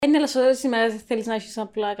Είναι αλλά σε όλες τις ημέρες θέλεις να έχεις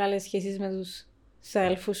απλά καλές σχέσεις με τους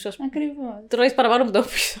συναδέλφους σου. Ακριβώς. Τρώεις παραπάνω από το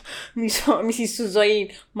μισή σου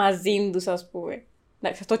ζωή μαζί τους, ας πούμε.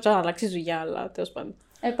 Εντάξει, αυτό και να αλλάξει δουλειά, αλλά τέλος πάντων.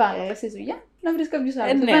 Πάλι αλλάξεις δουλειά, να βρεις κάποιους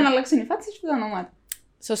άλλους. Ναι. Δεν αλλάξουν οι φάτσες και τα ονόματα.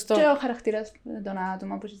 Σωστό. Και ο χαρακτήρας των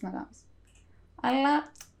άτομων που έχεις να κάνεις.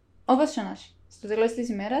 Αλλά όπως και να έχει. Στο τέλος της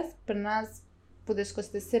ημέρας περνάς από τις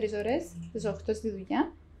 24 ώρες, τις 8 στη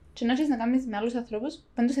δουλειά και να έχεις να κάνεις με άλλους ανθρώπους που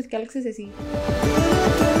δεν τους εθιάλεξες εσύ.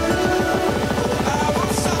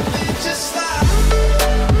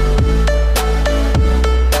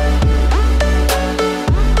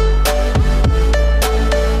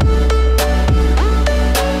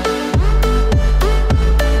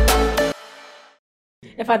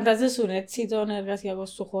 Φαντάζεσαι έτσι τον εργασιακό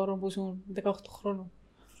σου χώρο που ήσουν 18 χρόνων.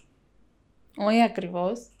 Όχι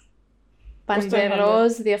ακριβώς. Πώς το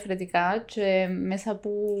Παντελώς διαφορετικά και μέσα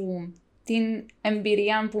από την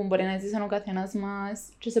εμπειρία που μπορεί να ζήσει ο καθένας μας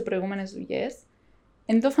και σε προηγούμενες δουλειές,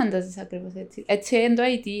 δεν το φαντάζεσαι ακριβώς έτσι. Έτσι είναι το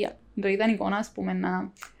IT, το ιδανικό, ας πούμε,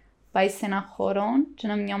 να πάει σε έναν χώρο και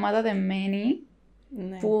να είναι μια ομάδα δεμένη,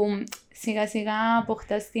 Ναι. που σιγά σιγά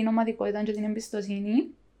αποκτάς την ομαδικότητα και την εμπιστοσύνη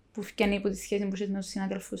που φτιάχνει από τη σχέση που έχεις με τους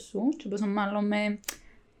συναδέλφους σου και πόσο μάλλον με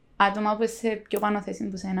άτομα που είσαι πιο πάνω θέση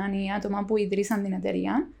από σέναν ή άτομα που ιδρύσαν την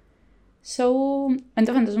εταιρεία. So, δεν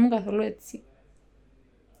το φανταζόμουν καθόλου έτσι.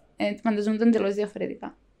 Φανταζόμουν το εντελώς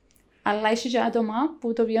διαφορετικά. Αλλά έχει και άτομα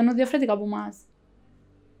που το βιώνουν διαφορετικά από εμάς.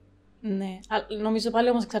 Ναι. Νομίζω πάλι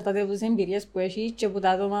όμως εξαρτάται από τις εμπειρίες που έχεις και από τα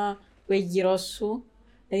άτομα που έχει γύρω σου.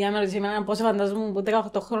 Δηλαδή, αν με ρωτήσει εμένα πώς φανταζόμουν από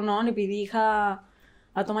 18 χρονών, επειδή είχα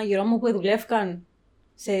άτομα γύρω μου που δουλεύκαν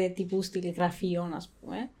σε τύπους τηλεγραφείων, ας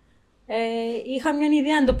πούμε. Είχα μια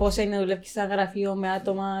ιδέα αν το πώς είναι να δουλεύεις σε ένα γραφείο με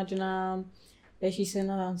άτομα και να έχεις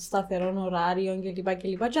ένα σταθερό ωράριο κλπ.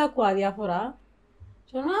 Και ακούω διάφορα.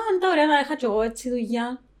 Και λέω, αν τα ωραία να είχα κι εγώ έτσι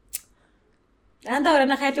δουλειά. Αν τα ωραία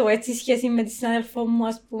να είχα κι εγώ έτσι σχέση με τη συνάδελφό μου,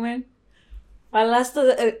 ας πούμε. Αλλά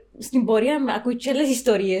στην πορεία ακούω και άλλες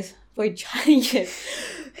ιστορίες. Βοητσάνικες.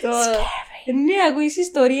 Ναι, ακούεις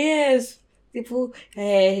ιστορίες τύπου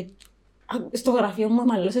στο γραφείο μου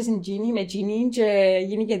μαλώσες στην Τζίνι με Τζίνι και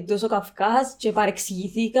γίνηκε τόσο καυκάς και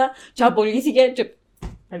παρεξηγηθήκα και απολύθηκε και...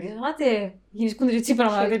 Αλήθεια, γίνησκονται έτσι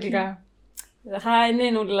πράγματα τελικά.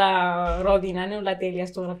 Είναι όλα ρόδινα, είναι όλα τέλεια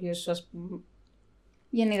στο γραφείο σου, ας πούμε.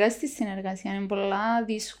 Γενικά στη συνεργασία είναι πολλά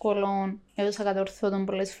δύσκολο, έως ακατορθώτων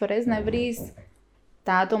πολλές φορές, να βρεις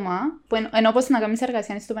τα άτομα, που ενώ όπως να κάνεις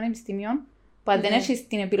εργασία στο πανεπιστήμιο, που αν δεν έχεις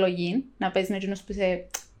την επιλογή να παίζεις με εκείνους που είσαι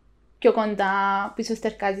πιο κοντά, που ίσως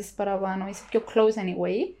τερκάζεις παραπάνω, είσαι πιο close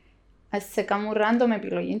anyway, ας σε κάνουν random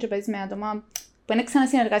επιλογή και παίζεις με άτομα που δεν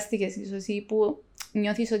ξανασυνεργάστηκες ίσως ή που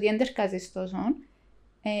νιώθεις ότι δεν τερκάζεις τόσο,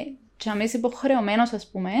 και να είσαι υποχρεωμένος, ας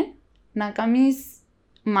πούμε, να κάνεις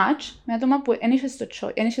match με άτομα που δεν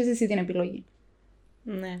είχες εσύ την επιλογή.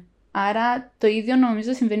 Ναι. Άρα το ίδιο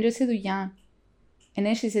νομίζω συμβαίνει και σε δουλειά. Δεν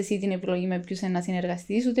έχεις εσύ την επιλογή με ποιους να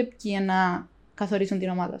συνεργαστείς, ούτε ποιοι να καθορίσουν την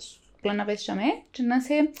ομάδα σου. Απλά να πέσεις και να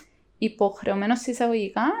είσαι υποχρεωμένος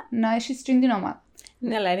εισαγωγικά να έχεις την ομάδα.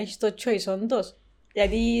 Ναι, αλλά έχεις το choice όντως.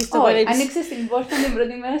 Γιατί στο Όχι, άνοιξες την πόρτα την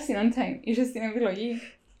πρώτη μέρα στην on time. Είχες την επιλογή.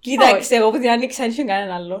 Κοίταξε, εγώ που την άνοιξα δεν είχε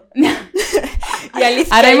κανέναν άλλο.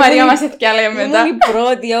 Άρα η Μαρία μας έφτιαλε μετά. Ήμουν η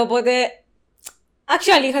πρώτη, οπότε...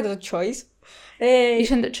 Actually είχατε το choice.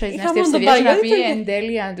 Είχε το choice να στείλει στο βιάση να πει εν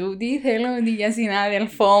τέλεια τούτη, θέλω ότι για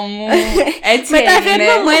συνάδελφό μου. Έτσι μετά έγινε.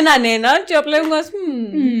 φέρνω μου έναν και απλά ήμουν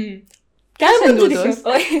Κάνε τούτος.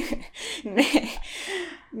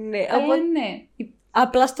 Ναι, ναι.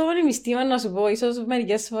 απλά στο πανεπιστήμιο να σου πω, ίσως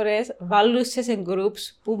μερικές φορές βάλουσες σε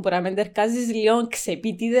groups που μπορεί να μετερκάζεις λίγο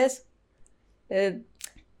ξεπίτιδες.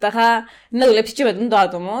 Να δουλέψεις και με το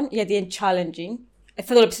άτομο, γιατί είναι challenging.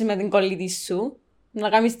 Θα δουλέψεις με την κολλητή σου, να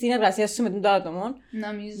κάνεις την εργασία σου με το άτομο,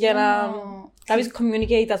 για να κάνεις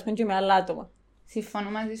communicate, ας πούμε, και με άλλα άτομα. Συμφωνώ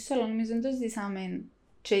μαζί σου, αλλά νομίζω ότι το ζήσαμε.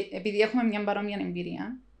 Και επειδή έχουμε μια παρόμοια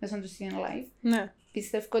εμπειρία, μέσα στο student life, Ναι.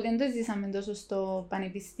 πιστεύω ότι δεν το ζήσαμε τόσο στο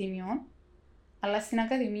πανεπιστήμιο, αλλά στην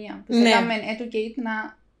ακαδημία. Που Ναι. σε έκαμε educate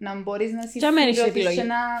να μπορείς να συμφιλειωθείς συμφιλειωθείς και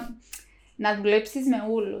να δουλέψεις με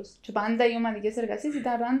όλους. Και πάντα οι ομαδικές εργασίες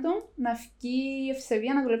ήταν random να βγει η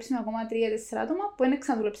ευσεβία να δουλέψεις με ακόμα 3-4 άτομα που δεν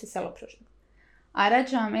ξαναδουλέψεις σε άλλο project. Άρα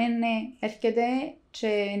για μένα ναι, έρχεται και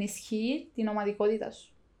ενισχύει την ομαδικότητα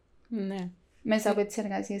σου. Ναι. Μέσα από τις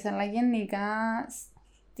εργασίες, αλλά γενικά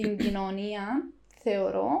στην κοινωνία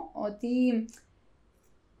θεωρώ ότι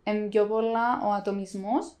είναι πιο πολλά ο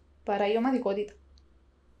ατομισμός παρά η ομαδικότητα.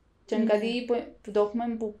 Και είναι κάτι που το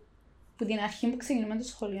έχουμε που την αρχή που ξεκινούμε το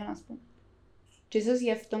σχολείο, ας πούμε. Και ίσως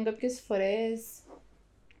γι' αυτό κάποιες φορές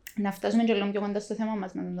να φτάσουμε και λίγο πιο κοντά στο θέμα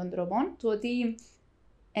μας με τον τρόπο, του ότι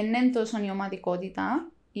δεν είναι τόσο η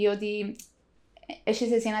ομαδικότητα ή ότι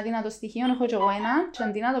έχεις εσύ ένα δυνατό στοιχείο, έχω και εγώ ένα, και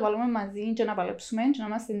αντί να το βάλουμε μαζί και να παλέψουμε και να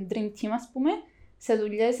είμαστε dream team, ας πούμε, σε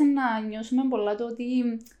δουλειές να νιώσουμε πολλά το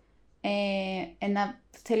ότι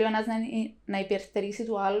θέλει ο ένας να υπερτερήσει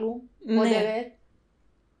του άλλου, whatever.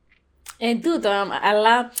 Τούτο,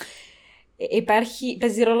 αλλά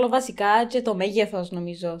παίζει ρόλο βασικά και το μέγεθος,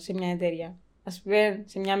 νομίζω, σε μια εταιρεία. Ας πούμε,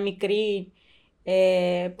 σε μια μικρή,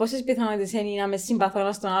 πόσες πιθανότητες είναι να με συμπαθώ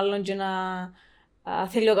ένας τον άλλον και να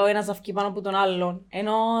θέλει ο ένας να βγει πάνω από τον άλλον.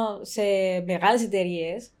 Ενώ σε μεγάλες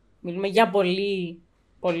εταιρείες, μιλούμε για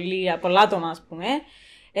πολλά άτομα, ας πούμε,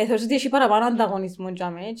 θεωρώ ότι έχει παραπάνω ανταγωνισμό για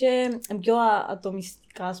μένα και πιο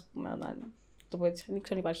ατομιστικά, ας πούμε, το πω έτσι, δεν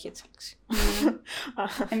ξέρω αν υπάρχει έτσι λέξη.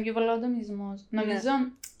 Είναι πιο πολύ ατομισμός. Νομίζω,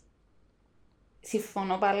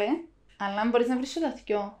 συμφωνώ πάλι, αλλά μπορείς να βρεις και τα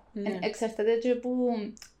δυο. Εξαρτάται και που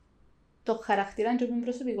το χαρακτήρα και την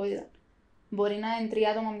προσωπικότητα. Μπορεί να είναι 3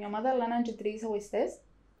 άτομα μια ομάδα, αλλά να είναι και 3 εγωιστές,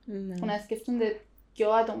 που να σκέφτονται πιο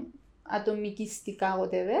ατομικιστικά,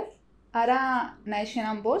 whatever. Άρα να έχει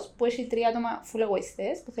έναν boss που έχει 3 άτομα full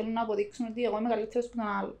εγωιστές, που θέλουν να αποδείξουν ότι εγώ είμαι καλύτερος από τον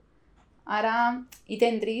άλλο. Άρα είτε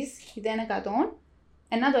είναι 3, είτε είναι 100,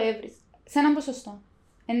 να το έβρεις. Σε έναν ποσοστό.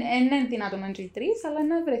 Είναι δυνατόν να είναι 3, αλλά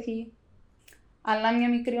να βρεθεί. Αλλά μια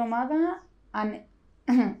μικρή ομάδα,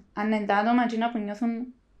 αν είναι τα άτομα εκείνα που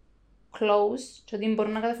νιώθουν close και ότι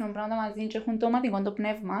μπορούν να καταφέρουν πράγματα μαζί και έχουν το ομαδικό το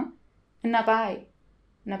πνεύμα, να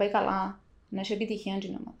πάει καλά, να έχει επιτυχία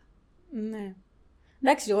στην ομάδα. Ναι.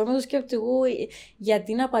 Εντάξει, εγώ είμαι το σκεπτικού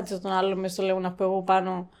γιατί να πατήσω τον άλλο μες στο λέγω που εγώ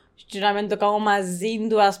πάνω και να μην το κάνω μαζί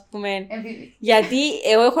του, ας πούμε. Γιατί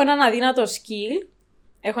εγώ έχω έναν αδύνατο skill,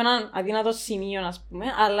 έχω έναν αδύνατο σημείο, ας πούμε,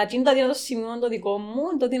 αλλά και είναι το αδύνατο σημείο το δικό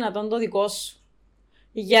μου, το δυνατόν το δικό σου.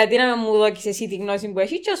 Γιατί να μου δώσεις εσύ τη γνώση που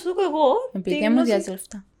έχεις και ας το δω εγώ. Επειδή μου διάζει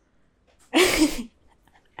λεφτά.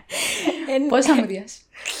 Πόσα μου διάζει.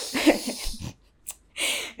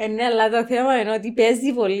 Ναι, αλλά το θέμα είναι ότι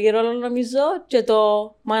παίζει πολύ ρόλο, νομίζω, και το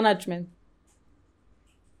management.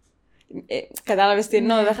 Κατάλαβες τι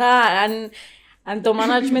εννοώ. Αν το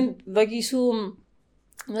management δώσει σου,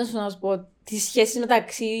 δεν σου να σου πω, τις σχέσεις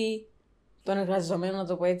μεταξύ των εργαζομένων, να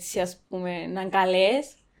το πω έτσι, ας πούμε, να είναι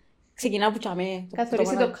καλές, ξεκινά από τσαμέ.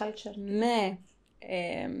 Καθορίσει το culture. Ναι.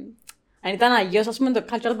 Αν ήταν αγιώς, ας πούμε, το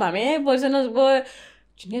culture τσαμέ, μπορείς να σου πω,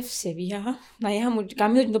 και είναι ευσεβία, να μου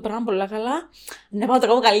κάνει το πράγμα πολλά καλά, να πάω το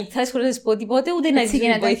κάνω καλύτερα, χωρίς να σου πω τίποτε, ούτε να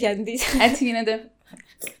ζητήσω βοήθεια της. Έτσι γίνεται.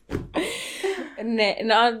 Ναι,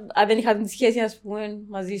 αν δεν είχα τη σχέση, ας πούμε,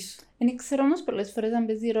 μαζί σου. Δεν ξέρω όμως πολλές φορές αν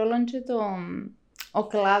παίζει ρόλο και ο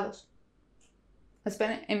κλάδος. Ας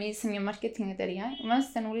πούμε, εμείς σε μια marketing εταιρεία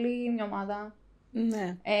είμαστε όλοι μια ομάδα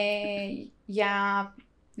για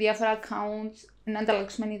διάφορα accounts, να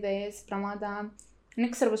ανταλλάξουμε ιδέες, πράγματα. Δεν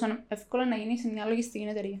ξέρω πόσο εύκολο να γίνει σε μια λογιστική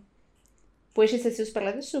εταιρεία. Που έχεις εσύ τους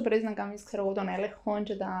πελάτες σου, πρέπει να κάνεις τον έλεγχο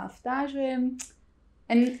και τα αυτά.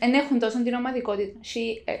 Δεν έχουν τόσο την ομαδικότητα.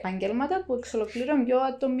 Έχει επαγγέλματα που εξ ολοκλήρων πιο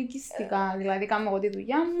ατομικιστικά. Δηλαδή, κάνω εγώ τη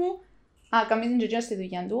δουλειά μου, κάνει την τζοτζιά στη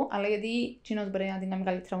δουλειά του, αλλά γιατί κοινός μπορεί να την κάνει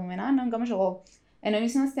καλύτερα από μένα, να την κάνω εγώ. Ενώ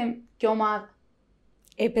εμείς είμαστε πιο ομάδα.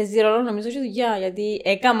 Παίζει ρόλο νομίζω και δουλειά, γιατί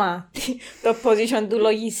έκανα το position του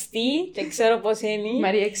λογιστή και ξέρω πώς είναι.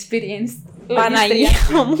 Maria experience.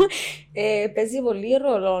 Παναγία μου. Παίζει πολύ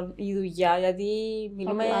ρόλο η δουλειά, γιατί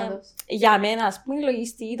μιλούμε. Για μένα, ας πούμε, η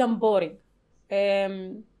λογιστή ήταν boring.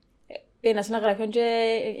 Πήγαινα σε ένα γραφείο και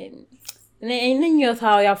δεν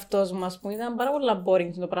νιώθα ο εαυτός μου, ας πούμε, ήταν πάρα πολλά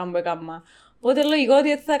boring το πράγμα που έκανα. Οπότε λογικό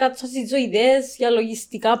ότι θα κάτσω να συζητήσω ιδέες για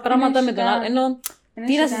λογιστικά πράγματα με τον άλλο. Ενώ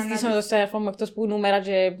τι να συζητήσω με τον στέφο μου εκτός που νούμερα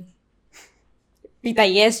και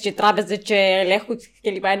πιταγιές και τράπεζες και ελέγχους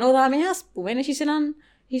κλπ. Ενώ δάμε, ας πούμε, έχεις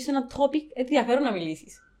ένα topic ενδιαφέρον να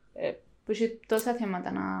μιλήσεις. Που έχει τόσα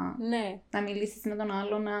θέματα να μιλήσεις με τον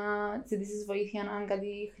άλλο, να ζητήσεις βοήθεια, αν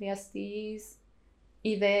κάτι χρειαστείς,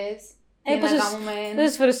 ιδέες, τι να κάνουμε.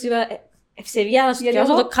 Τόσες φορές είπα, ευσεβία να σου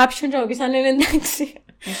διαβάσω το caption και να μου πεις αν είναι εντάξει.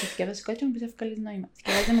 Να σου διαβάσω κάτι και να μου πεις ευκαλείς νόημα.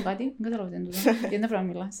 Σκεφάζε μου κάτι, δεν καταλαβαίνω τούτο, γιατί δεν πρέπει να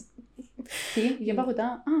μιλάς. Τι, για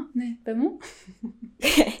παγωτά, ναι, πες μου.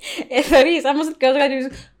 Θεωρείς, άμα σου διαβάσω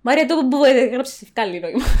κάτι, Μάρια, το που έγραψες ευκαλεί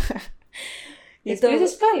νόημα.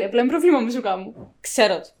 Εσπλήσεις πάλι, απλά είναι πρόβλημα μου σου κάνω.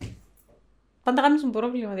 Ξέρω το. Πάντα κάνεις μου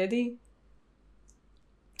πρόβλημα, γιατί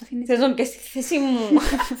θες να μπεις στη θέση μου.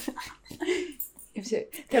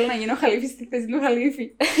 Θέλω να γίνω χαλίφη στη θέση του χαλίφη.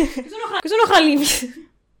 Ποιος είναι ο χαλίφης?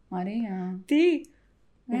 Μαρία. Τι?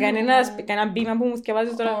 Κανένα μπήμα που μου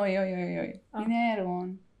σκευάζεις τώρα? Όχι. Είναι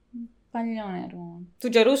έργο. Παλιό έργο. Του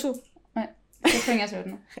καιρού σου? Και χρόνια σου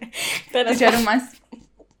έρνω. Του καιρού μας.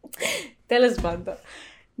 Τέλος πάντων.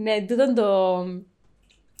 Ναι, τούτον το...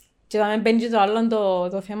 Και θα μπαίνει και το άλλο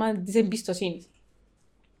το θέμα της εμπιστοσύνης.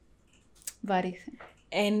 Βαρύθεν.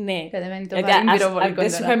 Ναι. Κατεβαίνει το Γιατί παρήμπειρο πολύ αν δεν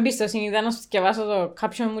σου έχω κοντά. εμπιστοσύνη, ήταν να σου διαβάσω το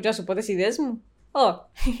caption μου και να σου πω τις ιδέες μου. Ω.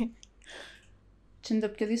 Και είναι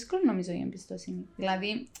το πιο δύσκολο νομίζω η εμπιστοσύνη.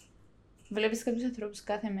 Δηλαδή, βλέπεις κάποιους ανθρώπους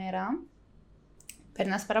κάθε μέρα,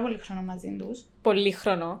 περνάς πάρα πολύ χρόνο μαζί τους, Πολύ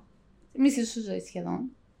χρόνο. μισή σου ζωή σχεδόν,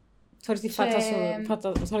 Θωρείς τη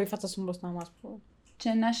φάτσα σου μπροστά μας. και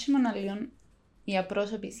να έχει μόνο λίγο η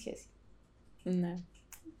απρόσωπη σχέση. Ναι.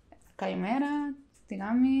 Καλημέρα, τι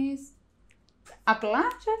κάνεις, απλά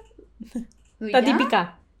και Τα δουλειά,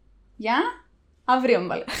 τυπικά. για αύριο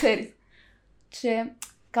μπαλά, ξέρεις. Και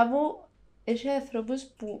κάπου έχει ανθρώπους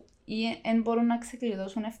που ή δεν μπορούν να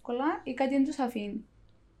ξεκλειδώσουν εύκολα ή κάτι δεν τους αφήνει.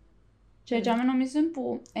 Και έτσι νομίζω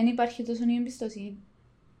που δεν υπάρχει τόσο η εμπιστοσύνη.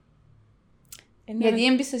 Γιατί η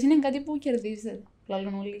εμπιστοσύνη είναι κάτι που κερδίζεται,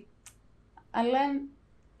 λαλούν όλοι. Αλλά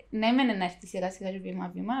ναι, μεν να έρθει σιγά σιγά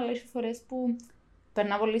βήμα-βήμα, αλλά έχει φορές που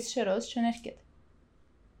περνά πολύ καιρός και δεν έρχεται.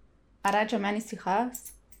 Άρα και με ανησυχάς.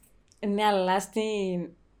 Ναι, αλλά στην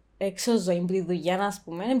έξω ζωή που τη δουλειά, ας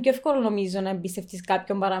πούμε, είναι πιο εύκολο νομίζω να εμπιστευτείς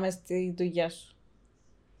κάποιον παρά μες στη δουλειά σου.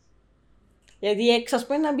 Γιατί έξω, ας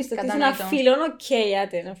πούμε, να εμπιστευτείς ένα φίλο, οκ,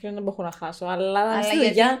 άτε, ένα φίλο δεν μπορώ να χάσω, αλλά στη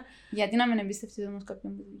δουλειά... Γιατί να μην εμπιστευτείς όμως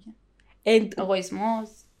κάποιον στη δουλειά. Εγωισμός,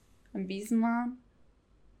 εμπίσμα.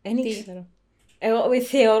 Δεν ξέρω. Εγώ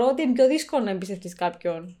θεωρώ ότι είναι πιο δύσκολο να εμπιστευτείς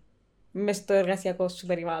κάποιον μες στο εργασιακό σου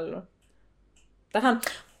περιβάλλον.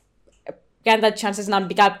 Κάνε τα chances να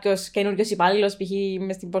μπει κάποιος καινούριος υπάλληλος, π.χ.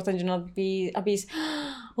 μες στην πόρτα και να πεις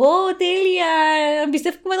 «Ω, τέλεια,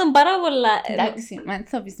 εμπιστεύουμε τον πάρα πολλά». Εντάξει, μα δεν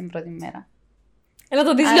θα πεις την πρώτη μέρα. Να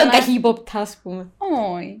το δεις λίγο καχύποπτα, ας πούμε.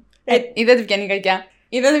 Όχι. Είδατε ποια είναι η κακιά.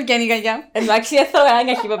 Είδατε ποια είναι η κακιά. Εντάξει, δεν θα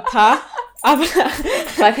κάνω καχύποπτα.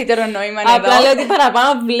 Βαθύτερο νόημα είναι εδώ. Απλά λέω ότι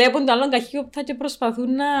παραπάνω βλέπουν το άλλο καχύποπτα και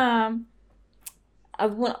προσπαθούν να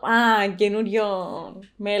πούν καινούριο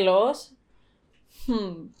μέλος.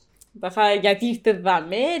 Γιατί ήρθε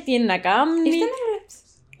δάμε, τι είναι να κάνει. Ήρθε να δουλέψεις.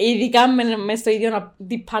 Ειδικά μες στο ίδιο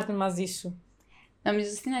department μαζί σου.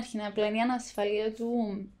 Νομίζω στην αρχή να απλά είναι η ανασφάλεια του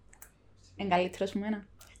είναι καλύτερος μου ένα.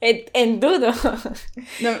 Εν τούτο.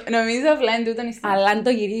 Νομίζω απλά εν τούτον ισχύει. Αλλά αν το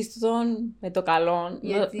γυρίσεις τούτον με το καλό,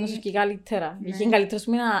 να σου βγει καλύτερα. Γιατί είναι καλύτερος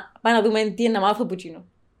μου να πάμε να δούμε τι είναι να μάθω που τσίνω.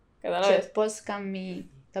 Και πώς κάνει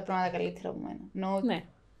τα πράγματα καλύτερα από μένα. Ναι.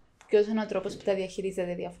 Ποιος είναι ο τρόπος που τα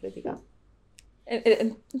διαχειρίζεται διαφορετικά.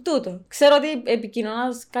 Τούτο. Ξέρω ότι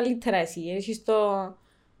επικοινωνάς καλύτερα εσύ. Έχεις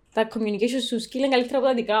τα communication σου skill είναι καλύτερα από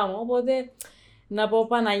τα δικά μου. Οπότε να πω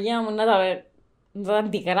Παναγία μου να τα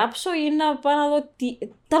αντιγράψω ή να πάω να δω τι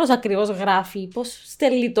τέλος ακριβώς γράφει, πώς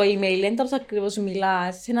στέλνει το email, δεν τέλος ακριβώς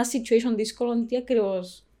μιλά, σε ένα situation δύσκολο, τι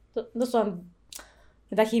ακριβώς το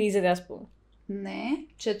μεταχειρίζεται, ας πούμε. Ναι,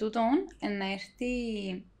 και τούτον να έρθει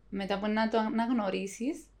μετά από να το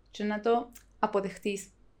αναγνωρίσεις και να το αποδεχτείς.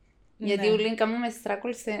 Ναι. Γιατί ούλοι κάνουμε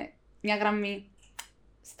στράκολ σε μια γραμμή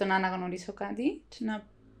στο να αναγνωρίσω κάτι και να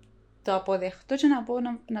το αποδεχτώ και να πω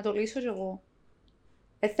να το λύσω κι εγώ.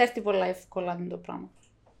 Δεν θα έρθει πολλά εύκολα το πράγμα.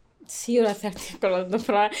 Σίγουρα θα έρθει εύκολα το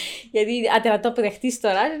πράγμα. Γιατί αν να το αποδεχτείς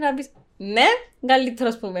τώρα και να πεις ναι,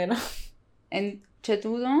 καλύτερος που μένα. Και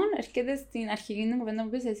τούτον έρχεται στην αρχική την κουβέντα που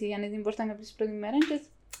πες εσύ, για να την πόρτα κάποιος πρώτη μέρα και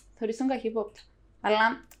θεωρείς τον καχύποπτα.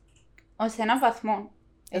 Αλλά ως έναν βαθμό,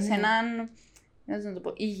 ως έναν, να το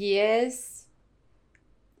πω, υγιές,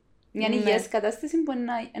 μια υγιές κατάσταση που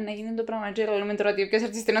να γίνει το πράγμα. Και λέμε τώρα ότι όποιος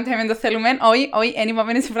έρθει στην όντα δεν το θέλουμε, όχι, δεν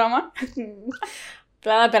είπαμε έτσι πράγμα.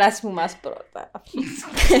 Πρέπει να περάσει που μας πρώτα.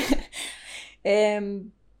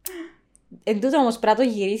 Εν τούτο όμως πρέπει να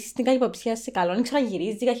το γυρίσεις την καχυποψία σε καλό. Δεν ξέρω αν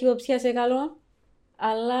γυρίζεις την καχυποψία σε καλό,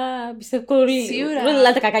 αλλά πιστεύω ότι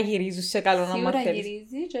όλα τα κακά γυρίζουν σε καλό. Σίγουρα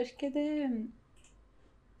γυρίζει και έρχεται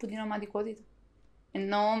από την ομαδικότητα.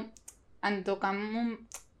 Ενώ αν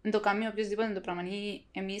το κάνει οποιοσδήποτε το πράγμα ή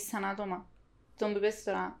εμείς σαν άτομα, τον που είπες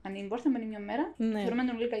τώρα, αν η πόρτα μπαίνει μια μέρα, θεωρούμε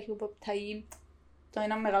τον λίγο καχύποπτα ή το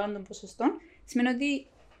ένα μεγάλο των ποσοστών, σημαίνει ότι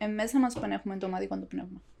μέσα μας που έχουμε το ομαδικό το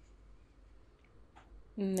πνεύμα.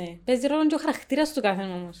 Ναι. Παίζει ρόλο και ο χαρακτήρας του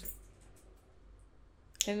καθένα όμως.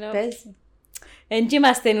 Παίζει. Εν και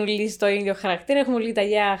είμαστε όλοι στο ίδιο χαρακτήρα, έχουμε όλοι τα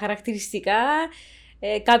ίδια χαρακτηριστικά.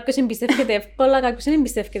 Κάποιος εμπιστεύεται εύκολα, κάποιος δεν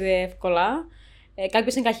εμπιστεύεται εύκολα.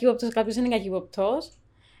 Κάποιος είναι καχύποπτος, κάποιος δεν είναι καχύποπτος.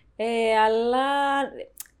 Αλλά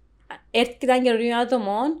έρχεται ένα καινούριο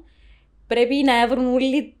άτομο, πρέπει να βρουν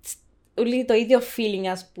όλοι το ίδιο feeling,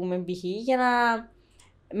 ας πούμε, π.χ. για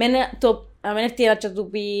να μην έρθει ένα και του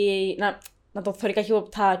πει να το θωρεί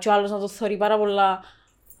καχύποπτα και ο άλλος να το θωρεί πάρα πολλά.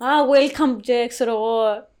 Welcome και ξέρω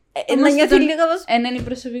εγώ. Να νιώθει λίγο κάπως. Είναι η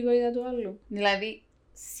προσωπικότητα του άλλου. Δηλαδή,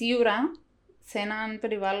 σίγουρα σε έναν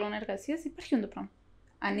περιβάλλον εργασίας υπάρχει το πράγμα.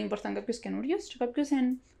 Αν είναι κάποιος καινούριος και κάποιος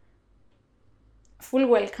είναι full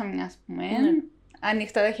welcome, ας πούμε.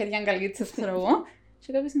 Ανοιχτά τα χέρια αγκαλίτσες, ξέρω εγώ.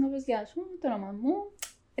 και κάποιος είναι όπως γεια σου, το όνομα μου.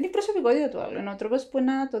 Είναι η προσωπικότητα του άλλου, είναι ο τρόπος που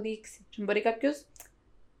να το δείξει. Και μπορεί κάποιος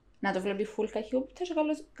να το βλέπει full καχύο, που θα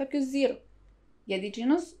έχει κάποιος zero. Γιατί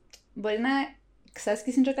εκείνος μπορεί να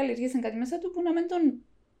εξάσκησε και καλλιεργήσει κάτι μέσα του που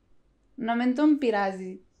να μην τον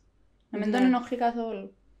πειράζει, να μην τον ενοχλεί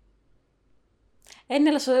καθόλου. Είναι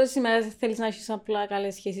αλλά σε όλες τις ημέρες θέλεις να έχεις απλά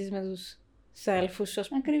καλές σχέσεις με τους συναδέλφους σου.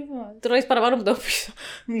 Ακριβώς. Τρώεις παραπάνω από το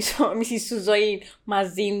μισή σου ζωή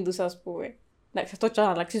μαζί τους, ας πούμε. Εντάξει, αυτό και να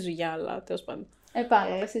αλλάξεις δουλειά, αλλά τέλος πάντων.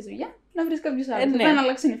 Πάλι αλλάξεις δουλειά, να βρεις κάποιους άλλους. Ναι. Πρέπει να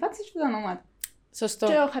αλλάξουν οι φάτσες και τα ονόματα. Σωστό.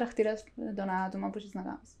 Και ο χαρακτήρας των άτομων που έχεις να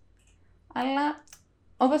κάνεις. Αλλά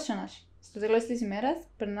όπως και να έχει. Στο τέλος της ημέρας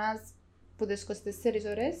περνάς από τις 24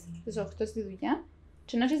 ώρες, τις 8 στη δουλειά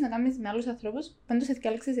και να έχεις να κάνεις με άλλους ανθρώπους που τους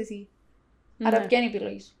εθιάλεξες εσύ. Άρα ποια είναι η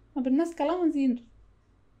επιλογή σου? Να περνάς καλά μαζί τους.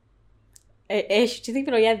 Έχεις και την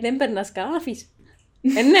επιλογή, δεν περνάς καλά, να αφήσεις.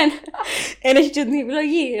 Ναι, έχεις και την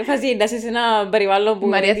επιλογή. Φάση να είσαι σε ένα περιβάλλον που... Η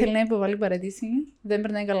Μαρία θέλει να υποβάλει παρατήρηση, δεν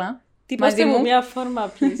περνάει καλά. Τυπώστε μου μια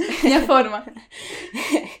φόρμα, please. Μια φόρμα.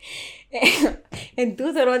 Εν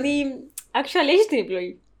τούτο, ότι actually έχεις την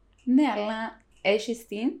επιλογή. Ναι, αλλά έχεις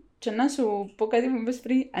την και να σου πω κάτι που είπες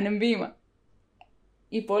πριν, ανεμπίημα.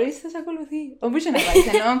 Η πόλη θα σε ακολουθεί. Όπου και να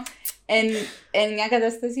πάει. Ενώ εν μια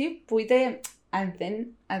κατάσταση που είτε αν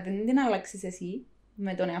δεν την αλλάξεις εσύ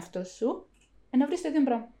με τον εαυτό σου, να βρεις το ίδιο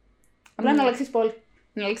πράγμα. Απλά να αλλάξεις πόλη.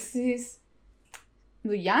 Να αλλάξεις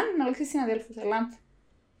δουλειά, να αλλάξεις συναδέλφους. Αλλά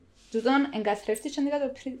τούτον εγκαθρέφτεις και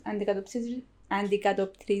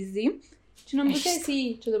αντικατοπτρίζει και νομίζεις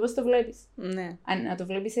εσύ και το πώς το βλέπεις. Ναι. Αν να το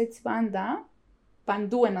βλέπεις έτσι πάντα,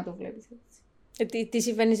 παντού να το βλέπεις έτσι. Τι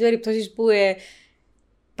συμβαίνει σε περιπτώσεις που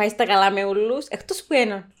πάει στα καλά με όλους, εκτός που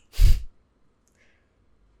έναν.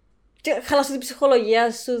 Και χαλάσω την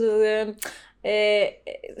ψυχολογία σου,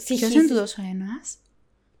 Ποιος είναι τούτος ο ένας?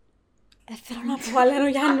 Θέλω να πω, αλλά είναι ο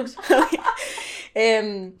Γιάννος.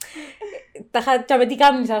 Τα με τι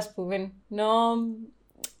κάνεις, ας πούμε.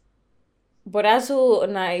 Μπορεί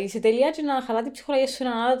να είσαι τελεία και να χαλά την ψυχολογία σου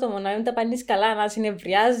έναν άτομο, να μην τα πάνεις καλά, να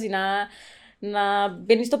συνευριάζει, να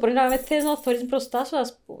μπαίνεις το πρωί να με θες να θωρείς μπροστά σου,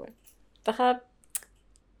 ας πούμε.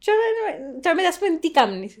 Και μετά, ας πούμε, τι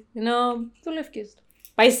κάνεις. Δουλεύκες του.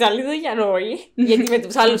 Πάει σε άλλη δουλειά, όχι. Γιατί με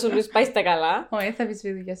τους άλλους όλους πάει στα καλά. Όχι, θα πεις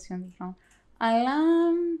δουλειά σου το πράγμα. Αλλά...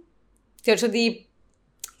 Θεωρείς ότι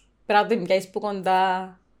πρέπει να το πιάσεις που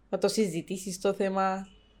κοντά, να το συζητήσεις το θέμα.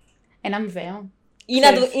 Ένα αμοιβαίο.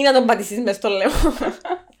 Ή να τον πατήσεις μες στο λαιμό.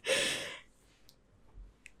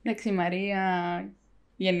 Εντάξει, η Μαρία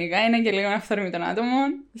γενικά είναι και λίγο αυθόρμη των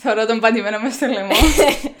άτομων. Θεωρώ τον πατημένο μες στο λαιμό.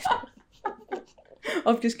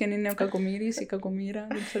 Όποιος και αν είναι ο κακομοίρης ή κακομοίρα,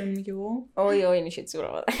 δεν ξέρω είμαι κι εγώ. Όχι, είναι έτσι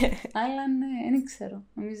πράγματα. Αλλά ναι, δεν ξέρω.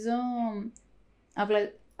 Νομίζω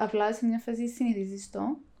απλά σε μια φάση συνηθίζεις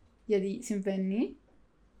το, γιατί συμβαίνει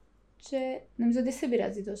και νομίζω ότι σε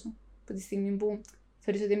επηρεάζει τόσο. Από τη στιγμή που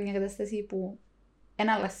θεωρείς ότι είναι μια κατάσταση που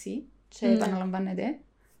είναι αλλασί και επαναλαμβάνεται,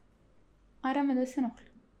 άρα μετά σε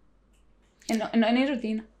ενοχλεί. Ενώ είναι η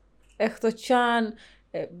ρουτίνα. Εκτός κι αν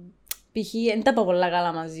π.χ. δεν τα πάω πολλά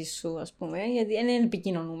καλά μαζί σου, ας πούμε, γιατί δεν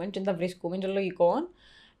επικοινωνούμε και δεν τα βρίσκουμε, είναι λογικό.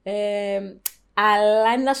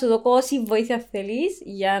 Αλλά να σου δω όση βοήθεια θέλεις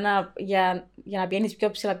για να πιένεις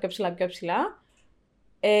πιο ψηλά.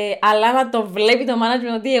 Αλλά να το βλέπει το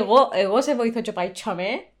management ότι εγώ σε βοηθώ και πάει τσάμε,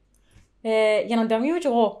 για να το αμείβω κι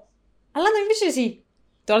εγώ. Αλλά να το αμείβεις εσύ.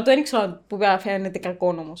 Τώρα το έριξα που φαίνεται κακό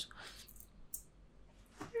όμως.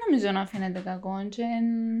 Νομίζω να φαίνεται κακό και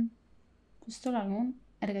πώς το λαλούν,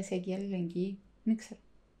 εργασιακή αλληλεγγύη, δεν ξέρω.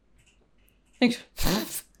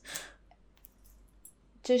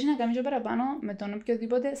 Και έχει να κάνει και παραπάνω με τον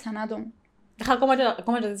οποιοδήποτε σαν άτομο.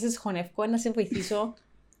 Ακόμα και δεν σε συγχωνεύω, να σε βοηθήσω.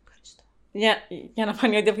 Ευχαριστώ. Για να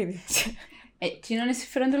φανεί ότι βοηθήσεις. Τι είναι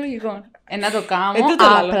συμφέρον το λογικό. Να το κάνω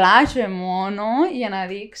απλά και μόνο για να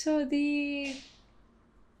δείξω ότι...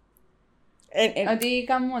 ότι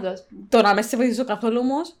κάνω το, ας πούμε. Το να με σε βοηθήσω καθόλου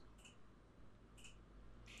όμως.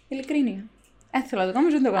 Ειλικρίνεια. Θέλω να το κάνω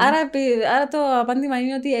και δεν το κάνω. Άρα το απάντημα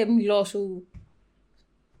είναι ότι μιλώ σου.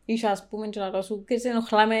 Ίσως ας πούμε και να ρωτώ σου και σε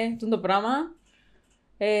ενοχλάμε το πράγμα.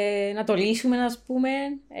 Να το λύσουμε, ας πούμε.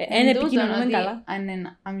 Εν επικοινωνούμε καλά. Αν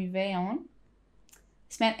είναι αμοιβαίο,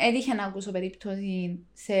 έτυχε να ακούσω περίπτωση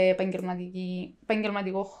σε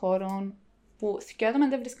επαγγελματικό χώρο που δύο άτομα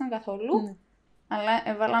δεν βρίσκαν καθόλου, αλλά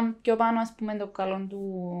έβαλαν πιο πάνω, ας πούμε, το καλό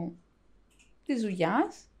της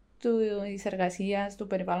δουλειάς, της εργασίας, του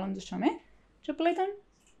περιβάλλοντος και απλά ήταν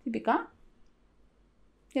τυπικά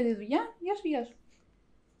για τη δουλειά, γεια σου.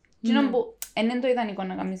 Εν είναι το ιδανικό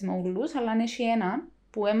να κάνεις με ούλους, αλλά αν έχει έναν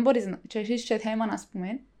που έμπορεις και έχεις και θέμα, ας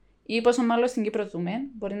πούμε, Ή πόσο μάλλον στην Κύπρο ζούμε.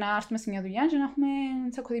 Μπορεί να έρθουμε σε μια δουλειά και να έχουμε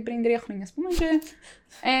τσακωθεί πριν 3 χρόνια, ας πούμε. Και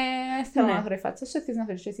θέλω να θωρώ η φάτσα σου, θες να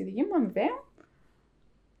θωρείς εσύ δική μου, αμοιβαίο.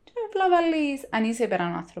 Και απλά βάλεις, αν είσαι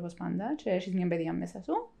υπεράνω άνθρωπος πάντα, και έχεις μια παιδεία μέσα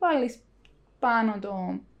σου, βάλεις πάνω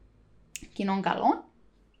το κοινό καλό,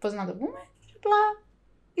 πώς να το πούμε, και απλά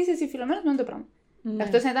είσαι συμφιλωμένος με το πράγμα.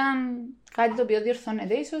 Εκτός ήταν κάτι το οποίο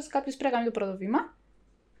διορθώνεται, ίσως κάποιος πρέπει να κάνει το πρώτο βήμα,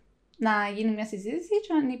 να γίνει μια συζήτηση,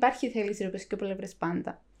 και αν υπάρχει θέληση όπως και πλευρές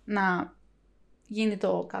πάντα, να γίνει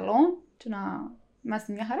το καλό, και να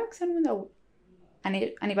είμαστε μια χαρά, ξέρουμε τα ούλα.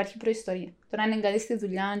 Αν υπάρχει προϊστορία. Τώρα αν είναι κάτι στη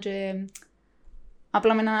δουλειά και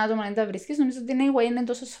απλά με έναν άτομο να τα βρίσκεις, νομίζω ότι είναι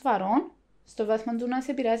τόσο σοβαρό στο βάθμο του να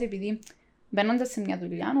σε επηρεάσει, επειδή μπαίνοντας σε μια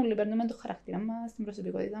δουλειά, όλοι παίρνουμε το χαρακτήρα μας, την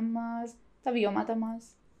προσωπικότητα μας, τα βιώματα μας.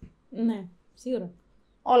 Ναι, σίγουρα.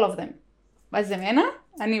 All of them. Μαζεμένα,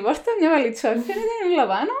 ανοίγει πόρτα, μια βαλίτσου αφήνεται, όλα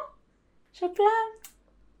πάνω. Και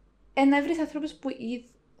απλά να βρεις ανθρώπους που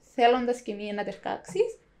θέλοντας και μία να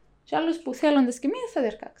τερκάξεις, και άλλους που θέλοντας και μία θα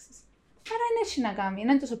τερκάξεις. Άρα είναι έτσι να κάνει,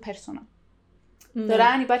 είναι τόσο personal. Τώρα,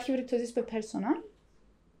 αν υπάρχει περιπτώσεις που personal,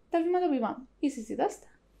 τα βήματα που είπαμε, ή συζητάς τα,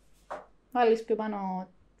 βάλεις πιο πάνω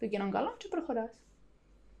το κοινό καλό και προχωράς.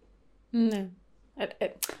 Ναι.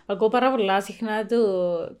 Ακούω πάρα πολλά συχνά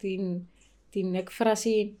την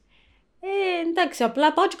έκφραση εντάξει,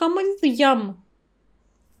 απλά πάω και κάνω τη δουλειά μου.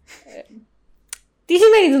 Τι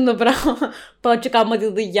σημαίνει το πράγμα, πάω και κάνω τη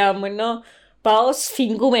δουλειά μου, ενώ πάω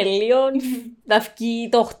σφίγγουμε λίγο, να βγει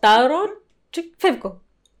το 8ωρο και φεύγω.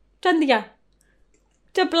 Και αντιά.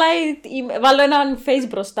 Και απλά βάλω έναν face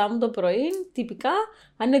μπροστά μου το πρωί, τυπικά,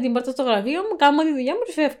 αν είναι την πόρτα στο γραφείο μου, κάνω τη δουλειά μου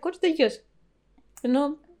και φεύγω και τελειώσει.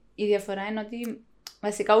 Ενώ η διαφορά είναι ότι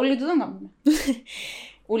βασικά όλοι του δεν κάνουμε.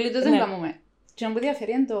 Όλοι του δεν κάνουμε. Και να μου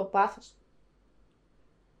διαφέρει είναι το πάθος.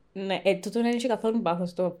 Ναι, τούτο δεν έχει καθόλου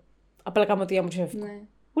πάθος, το απλά κάνω τη δουλειά μου και φεύγω. Ναι.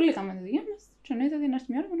 Όλοι κάνουμε τη δουλειά μας και εννοείται ότι είναι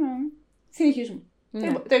αυτή μια ώρα που να συνεχίζουμε.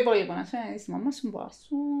 Ναι. Το υπόλοιπο, να είσαι η μαμά σου, η μπουά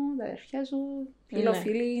σου, τα αδερφιά σου, φίλο,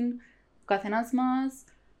 φίλοι, ο καθένας μας,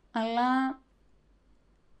 αλλά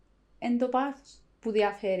είναι το πάθος που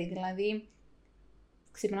διαφέρει. Δηλαδή,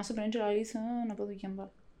 ξυπνάς το πρωί και λαλείς να πω δουλειά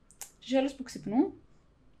μπάλα. Και άλλους που ξυπνούν,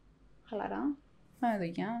 χαλαρά, πάμε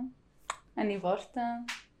δουλειά, είναι η βόρτα,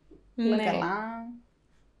 όλα καλά.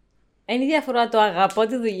 Είναι η διαφορά, το αγαπώ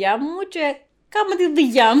τη δουλειά μου και κάνω τη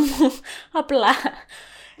δουλειά μου, απλά.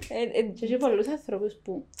 Και έχει πολλούς ανθρώπους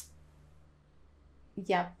που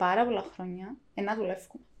για πάρα πολλά χρόνια να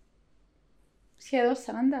δουλεύουν. Σχεδόν 40,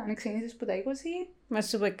 αν ξεκινήσεις από τα 20.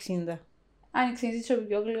 Μέσα από 60. Αν ξεκινήσεις από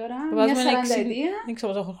πιο γλυόρα, μια 40 ετία. Δεν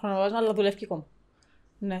ξέρω πόσο χρόνο βάζω, αλλά δουλεύει ακόμα.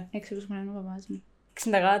 Ναι. 6 χρόνια είναι ο παπάς μου.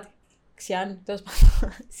 60 κάτι. Ξιάνει, τέλος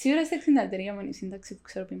πάντων. Σίγουρα στα 63 μου είναι η σύνταξη που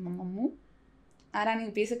ξέρω από η μαμά μου. Άρα αν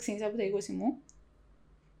επίσης ξεκινήσεις από τα 20 μου,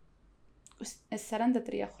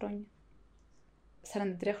 43 χρόνια.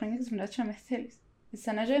 43 χρόνια και ξυπνάς και να με θέλεις.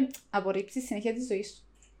 Σαν να απορρίψεις συνέχεια τη ζωή σου.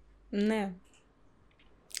 Ναι.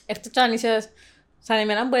 Εκτός αν είσαι σαν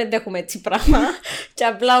εμένα που δεν έχουμε έτσι πράγμα και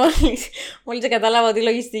απλά μόλις κατάλαβα ότι η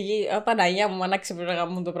λογιστική Παναγία μου να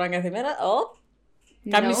ξεπρόγραμμα μου το πράγμα κάθε μέρα,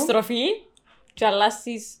 κάνεις στροφή και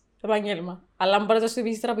αλλάσεις επαγγέλμα. Αλλά αν μπορείς να σου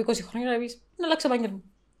πεις τώρα από 20 χρόνια να πεις να αλλάξω επαγγέλμα.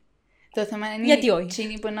 Το θέμα είναι γιατί όχι.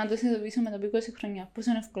 Εκείνοι που να το συνειδητοποιήσω μετά από 20 χρόνια. Πόσο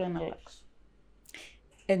είναι εύκολο να αλλάξω.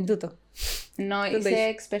 Εν τούτο. Ενώ είσαι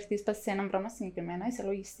εξπερτής πας σε έναν πράγμα συγκεκριμένα, είσαι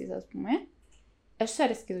λογιστής ας πούμε, σου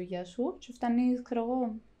αρέσει και η δουλειά σου και φτάνεις, ξέρω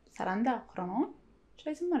εγώ, 40 χρονών και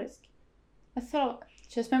είσαι μου αρέσει.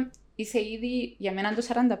 Και ας πούμε, είσαι ήδη για μένα το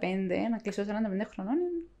 45, να κλείσω 45 χρονών,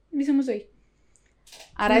 είναι μισή μου ζωή.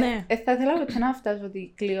 Άρα θα ήθελα ποτέ να φτάσω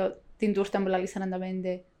ότι κλείω την τούρτα που λέει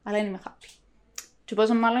 45, αλλά είμαι happy. Και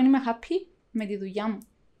πόσο μάλλον είμαι happy με τη δουλειά μου.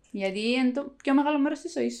 Γιατί είναι το πιο μεγάλο μέρος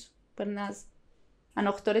της ζωής σου. Περνάς. Αν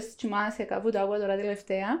 8 ώρες κοιμάσαι, κάπου το άκουγα τώρα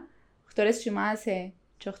τελευταία, 8 ώρες κοιμάσαι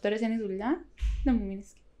και 8 ώρες είναι η δουλειά, δεν μου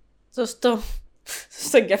μείνεις. Σωστό.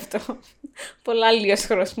 Σωστό και αυτό. Πολλά λίγος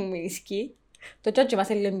χρόνος μου μείνει. Το τσότσι μας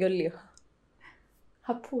είναι λίγο πιο λίγο.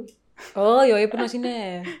 Χαπούι. Όχι, ο ύπνος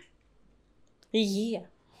είναι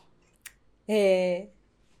υγεία.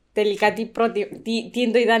 Τελικά, τι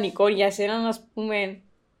είναι το ιδανικό για σένα, ας πούμε,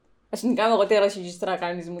 ας μην κάνω εγώ τη ερώτηση και τώρα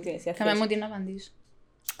κάνεις μου την εσύ. Θα μου την απαντήσω.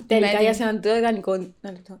 Τελικά για σένα το ιδανικό,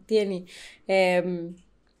 τι είναι,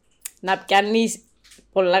 να πιάνεις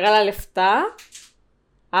πολλά καλά λεφτά,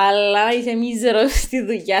 αλλά είσαι μίζερος στη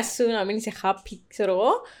δουλειά σου, να μην είσαι happy, ξέρω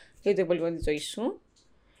εγώ, για το υπόλοιπο της ζωής σου.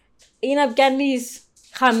 Ή να πιάνεις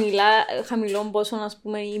χαμηλό πόσο, ας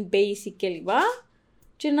πούμε, ή basic κλπ.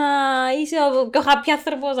 Και να είσαι ο πιο happy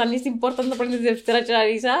άνθρωπος, να ανοίξεις την πόρτα να παίρνεις τη Δευτέρα και να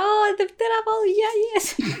ρίξεις Δευτέρα πάω δουλειά, yes!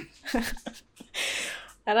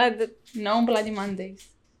 Άρα, no bloody Mondays.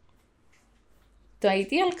 Το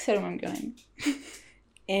ideal ξέρουμε ποιον είναι.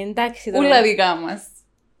 Εντάξει τώρα. Ούλα δικά μας.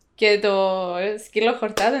 Και το σκύλο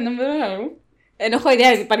χορτάτο δεν τον πέρα αλλού. Εν έχω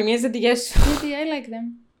ιδέα, παροιμίες δεν δικές σου. Γιατί I like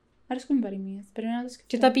them. Αρέσκουν οι παροιμίες. Πρέπει να το σκεφτώ.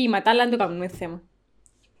 Και τα ποίηματα, αλλά δεν το κάνουμε θέμα.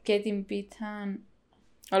 Και την πίτα.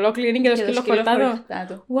 Ολόκληρη και το σκύλο χορτάτο.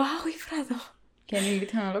 χορτάτο. Wow, ήφραδο. Και την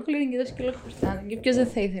πίτα ολόκληρη και το σκύλο χορτάτο. Και ποιος δεν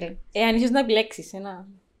θα ήθελε. Αν ίσως να επιλέξεις ένα.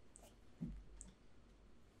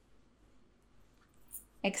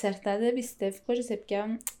 Εξαρτάται, πιστεύω, και σε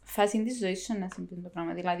ποια φάση της ζωής σου να συμβεί το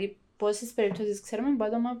πράγμα. Δηλαδή, πόσες περιπτώσεις ξέρουμε από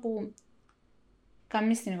άτομα που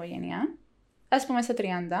κάνουν στην οικογένεια, ας πούμε στα 30,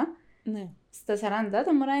 Ναι. στα 40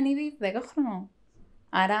 το μωρά είναι ήδη 10 χρονών.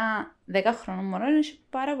 Άρα, 10 χρονών μωρά έχει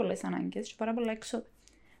πάρα πολλές ανάγκες, έχει πάρα πολλά έξοδα.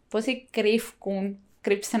 Πόσοι κρύφκουν,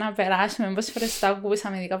 κρύψε να περάσουμε, πόσες φορές τα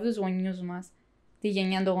ακούσαμε, ειδικά από τους γονιούς μας, τη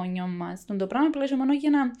γενιά των γονιών μας. Το πράγμα πλέον μόνο για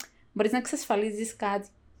να μπορείς να εξασφαλίζεις κάτι.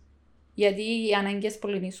 Γιατί οι ανάγκες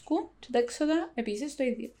πολυνίσκου και τα έξοδα επίσης το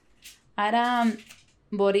ίδιο. Άρα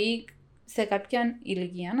μπορεί σε κάποια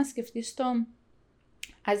ηλικία να σκεφτείς το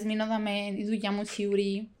ας μείνω με τη δουλειά μου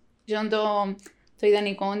σίγουρη, το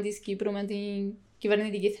ιδανικό της Κύπρου με την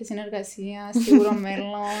κυβερνητική θέση συνεργασία, σίγουρο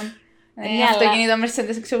μέλλον, αυτοκίνητο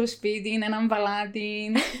Mercedes έξω από σπίτι, έναν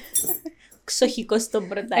παλάτι. Ξοχικό στον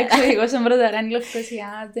πρωταρά. Εξοχικό στον πρωταρά είναι οι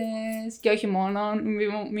Λευκοσιάτες και όχι μόνο,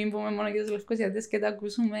 μην πούμε μόνο για τους Λευκοσιάτες και τα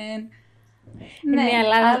ακούσουμε. Ναι,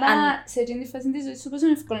 αλλά σε εκείνη τη φάση της ζωής σου πόσο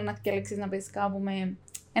είναι εύκολο να διαλέξεις να πας κάπου με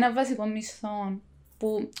ένα βασικό μισθό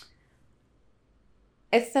που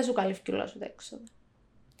έτσι θα σου καλύφει όλα σου τα έξοδα.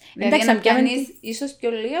 Δηλαδή να πιάνεις ίσως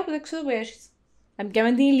πιο λίγα από τα έξοδα που έχεις. Να πιάμε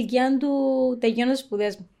την ηλικία του τελειώνω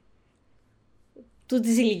σπουδές μου. Του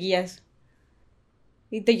της ηλικίας.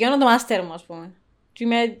 Τελειώνω το μάστερ μου, ας πούμε. Και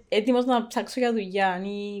είμαι έτοιμος να ψάξω για δουλειά.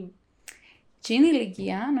 Και είναι η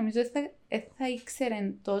ηλικία, νομίζω θα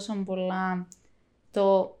ήξερε τόσο πολλά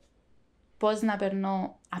το πώς να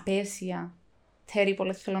περνώ απέσια.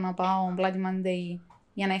 Terrible, θέλω να πάω, Bloody Monday,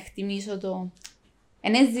 για να εκτιμήσω το.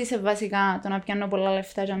 Εν έζησε βασικά το να πιάνω πολλά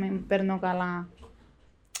λεφτά για να μην παίρνω καλά.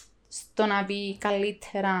 Στο να πει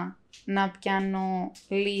καλύτερα να πιάνω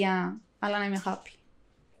λίγα, αλλά να είμαι happy.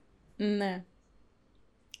 Ναι.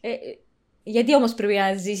 Γιατί όμως πρέπει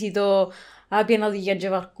να ζήσει το «Πιένα δουλειά και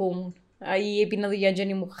βαρκούμουν» ή «Πιένα δουλειά και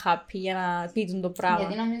ήμουν happy» για να πείτουν το πράγμα.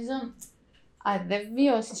 Γιατί νομίζω, αν δεν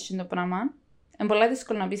βιώσεις το πράγμα, είναι πολύ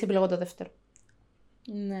δύσκολο να πεις επιλέγω το δεύτερο.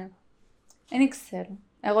 Ναι. Δεν ξέρω.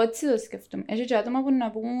 Εγώ έτσι το σκέφτομαι. Έχει και άτομα που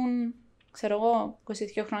να πούν, ξέρω εγώ,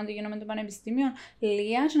 22 χρόνια το γίνομαι το πανεπιστήμιο,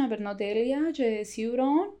 λίγα και να περνώ τέλεια και σίγουρο,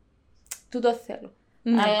 τούτο θέλω.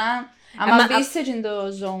 Ναι. Αλλά άμα πεις σε το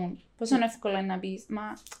zone, πόσο εύκολο είναι να πεις, μα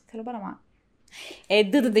θέλω παραπάνω.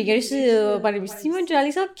 Τούτο τελειώνεις στο πανεπιστήμιο και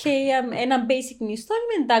λες, οκ, ένα basic μισθό,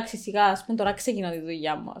 είμαι εντάξει σιγά, ας πούμε, τώρα ξεκινώ τη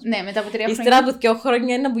δουλειά μου. Ναι, μετά από 3 χρόνια. Ύστερα από 2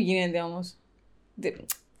 χρόνια είναι που γίνεται όμως.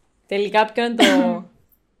 Τελικά ποιο είναι το.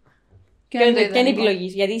 Ποια είναι η επιλογή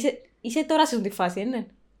σου, γιατί είσαι τώρα σε αυτή τη φάση, είναι.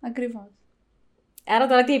 Ακριβώς. Άρα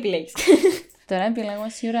τώρα τι επιλέγεις. Τώρα επιλέγω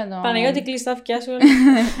σίγουρα το. Παναγιώτη, κλείσει τα αυτιά σου.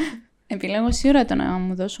 Επιλέγω σίγουρα το να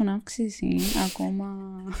μου δώσουν αύξηση.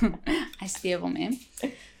 Ακόμα. Αστείευομαι.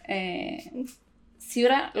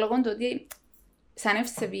 Σίγουρα λόγω του ότι σαν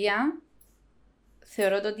ευσεβία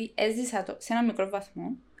θεωρώ ότι έζησα το σε ένα μικρό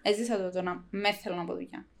βαθμό. Έζησα το να με θέλω να πω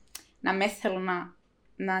δουλειά. Να με θέλω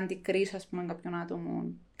να αντικρίσω, ας πούμε,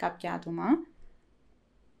 κάποια άτομα.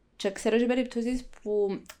 Και ξέρω και περιπτώσεις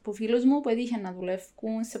που φίλους μου που έτυχαν να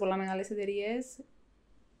δουλεύουν σε πολλά μεγάλες εταιρείες,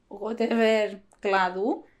 whatever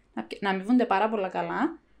κλάδου, να αμοιβούνται πάρα πολλά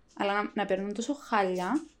καλά, αλλά να παίρνουν τόσο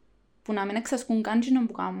χάλια που να μην εξασκούν καν κοινό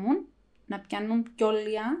που κάνουν, να πιάνουν πιο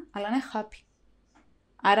λίγα, αλλά να είναι happy.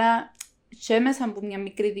 Άρα, και μέσα από μια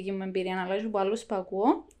μικρή δική μου εμπειρία, αλλά και από άλλους που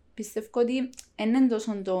ακούω, πιστεύω ότι δεν είναι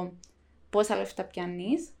τόσο το πόσα λεφτά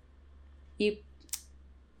πιάνεις ή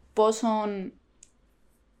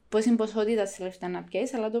πόση ποσότητα σε λεφτά να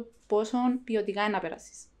πιάσεις, αλλά το πόσο ποιοτικά είναι να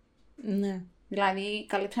περάσεις. Ναι. Δηλαδή,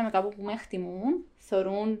 καλύτερα με κάπου που με εκτιμούν,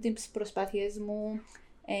 θεωρούν τις προσπάθειές μου,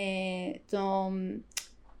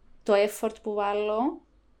 το effort που βάλω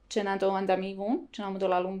και να το ανταμείβουν και να μου το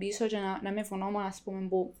λαλούν πίσω και να με φωνόμουν, ας πούμε,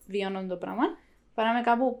 που βιώνουν το πράγμα, παρά με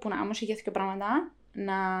κάπου που να μου έχει και πράγματα,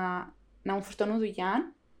 να μου φορτώνουν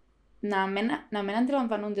δουλειά, να μην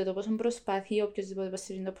αντιλαμβανούνται το πόσο προσπαθεί ή οποιοδήποτε πας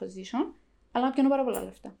σε το position, αλλά να πιάνω πάρα πολλά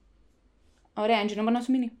λεφτά. Ωραία, έτσι να να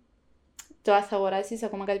σου μείνει. Το αν θα αγοράσεις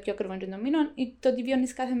ακόμα κάτι πιο ακριβό των μήνων ή το τι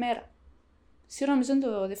βιώνεις κάθε μέρα. Σίγουρα νομίζω είναι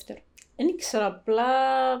το δεύτερο. Δεν ξέρω, απλά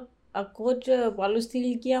ακούω και από άλλους στην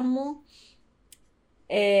ηλικία μου.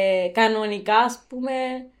 Κανονικά, ας πούμε,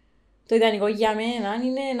 το ιδανικό για μένα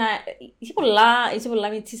είναι να είσαι πολλά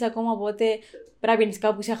μητσής ακόμα, οπότε πρέπει να πίνεις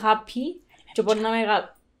κάπου που είσαι happy και μπορεί να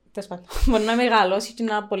τέλος πάντων, μπορεί να μεγαλώσει και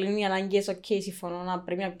να απολύνει οι ανάγκες, οκ, συμφωνώ να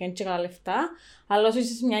πρέπει να πιάνει και καλά λεφτά, αλλά όσο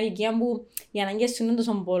είσαι σε μια ηλικία που οι ανάγκες σου είναι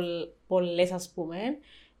τόσο πολλές, ας πούμε,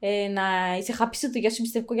 να είσαι happy στη δουλειά σου,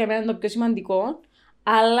 πιστεύω για μένα είναι το πιο σημαντικό,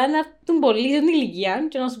 αλλά να έρθουν πολλοί στην ηλικία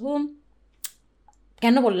και να σου πούν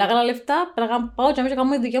πιάνω πολλά καλά λεφτά, πρέπει να πάω και να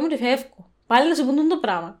κάνω τη δουλειά μου και φεύγω. Πάλι να σου πούν το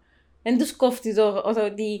πράγμα. Δεν τους κόφτει το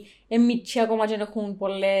ότι μίτσι ακόμα και έχουν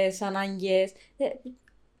πολλές ανάγκες.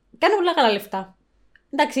 Κάνω πολλά καλά λεφτά.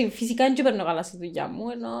 Εντάξει, φυσικά δεν παίρνω καλά στη δουλειά μου,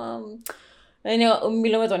 ενώ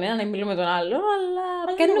μιλώ με τον έναν, μιλώ με τον άλλο,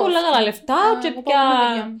 αλλά κάνω πολλά καλά λεφτά και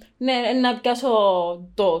να πιάσω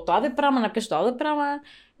το άδε πράγμα, να πιάσω το άδε πράγμα,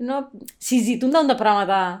 ενώ συζητούν τα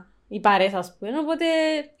πράγματα οι παρέες, ας πούμε, οπότε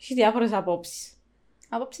έχει διάφορες απόψεις.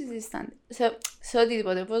 Απόψεις συζητάνε. Σε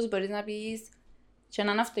οτιδήποτε, πώς μπορείς να πεις και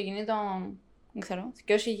έναν αυτοκίνητο, δεν ξέρω,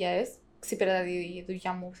 2.000, ξυπηρετά τη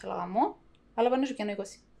δουλειά μου που θέλω να κάνω, αλλά πάνω σου πιάνω 20.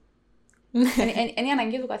 Είναι η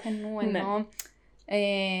αναγκή του καθενού, ενώ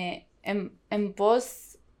πώς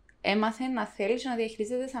έμαθε να θέλει και να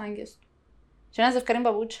διαχειρίζεται τις ανάγκες του. Και ένα ζευκάρι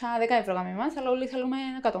παπούτσια 10 ευρώ κάμε εμάς, αλλά όλοι θέλουμε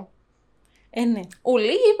 100. Ναι.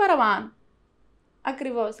 Όλοι ή παραπάνω.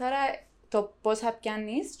 Ακριβώς. Άρα το πώς θα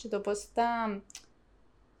πιάνεις και το πώς θα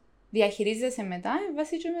διαχειρίζεσαι μετά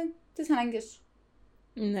βασίζεται με τις ανάγκες σου.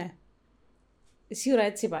 Ναι. Σίγουρα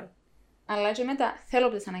έτσι πάει. Αλλά και μετά θέλω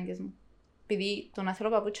από τις ανάγκες μου. Επειδή το να θέλω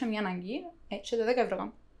παπούτσια μια ανάγκη, έτσι το 10 ευρώ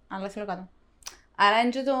κάνω. Αλλά θέλω 100. Άρα είναι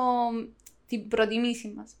και την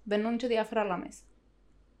προτίμηση μας. Μπαίνουν και διάφορα άλλα μέσα.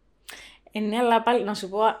 Ναι, αλλά πάλι να σου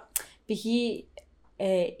πω, π.χ.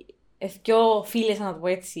 Δυο φίλες, να το πω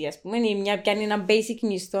έτσι, ας πούμε, η μια πιάνει ένα basic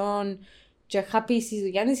μισθό και happy στη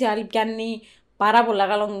δουλειά της, η άλλη πιάνει πάρα πολλά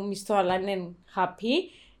καλό μισθό, αλλά είναι happy.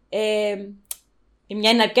 Η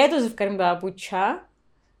μια είναι αρκετό ζευκάρι με τα παπούτσια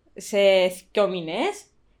σε 2 μήνες,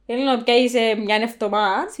 η άλλη να πιάει σε μια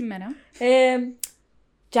εβδομάδα. Σήμερα.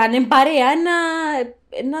 Και αν είναι παρέα,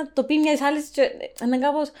 να το πει μιας άλλης, να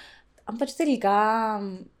κάπως, αν πάρεις τελικά,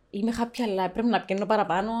 είμαι happy, αλλά πρέπει να πιένω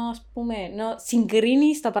παραπάνω, ας πούμε, να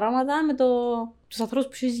συγκρίνεις τα πράγματα με τους ανθρώπους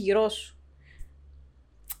που είσαι γύρω σου.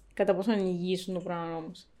 Κατά πόσο είναι υγιής το πράγμα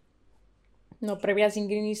όμως. Πρέπει να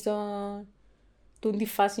συγκρίνεις τη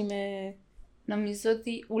φάση με... Νομίζω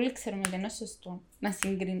ότι όλοι ξέρουμε ότι είναι σωστό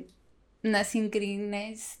να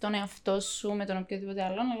συγκρίνεις τον εαυτό σου με τον οποιοδήποτε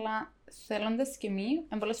άλλον, αλλά θέλοντας και μη,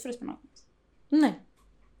 πολλές φορές πρέπει να κάνεις. Ναι,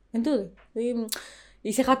 εν τούτο.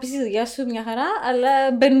 Είσαι happy στη δουλειά σου μια χαρά,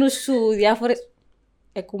 αλλά μπαίνουν σου διάφορες...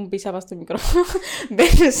 Εκούμπησα πας στο μικρόφωνο.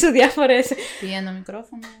 Μπαίνουν σου διάφορες... Πήγαινε το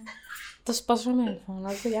μικρόφωνο. Το σπάσω με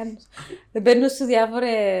φωνάζει ο Γιάννης. Μπαίνουν σου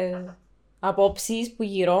διάφορες απόψεις που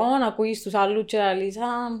γυρώ, να ακούεις τους άλλους και να λες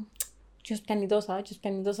ποιος πιάνει τόσα,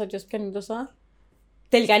 ποιος πιάνει τόσα.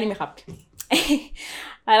 Τελικά δεν είμαι happy.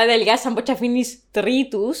 Άρα τελικά σαν πω και αφήνεις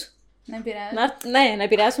τρίτους να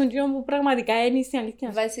επηρεάσουν και που πραγματικά είναι στην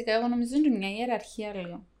αλήθεια. Βασικά, εγώ νομίζω είναι μια ιεραρχία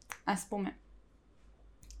λίγο. Ας πούμε,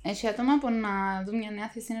 έχει άτομα που να δουν μια νέα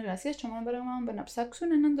θέση συνεργασίας και μόνο πράγμα που να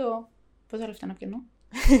ψάξουν είναι το πόσα λεφτά να πιάνω.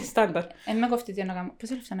 Στάνταρ. Με κοφτεί τι να κάνω.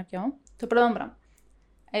 Πόσα λεφτά να πιάω. Το πρώτο πράγμα.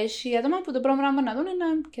 Έχει άτομα που το πρώτο πράγμα να δουν είναι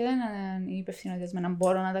και δεν είναι οι υπευθυνότητες με να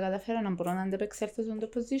μπορώ να τα καταφέρω, να μπορώ να αντεπεξέλθω στον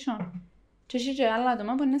position. Και έχει και άλλα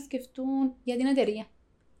άτομα που να σκεφτούν για την εταιρεία.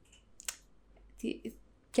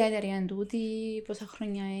 Ποια εταιρεία είναι τούτη, πόσα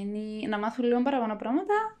χρόνια είναι, να μάθουν λίγο παραπάνω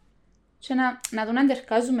πράγματα και να δουν να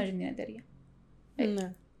αντεργάζουμε με την εταιρεία.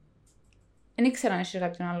 Ναι. Δεν ήξερα αν έχει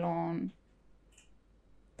κάποιον άλλον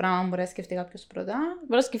πράγμα που μπορεί να σκεφτεί κάποιος πρώτα.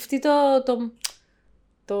 Μπορεί να σκεφτεί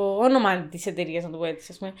το όνομα της εταιρείας, να το πω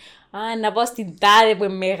έτσι. Να πάω στην τάδε που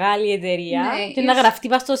είναι μεγάλη εταιρεία, ναι, και να γραφτεί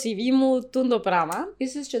πας στο CV μου το πράγμα.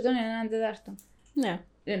 Ίσως και τον έναν τέταρτο. Ναι.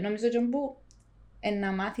 Νομίζω και που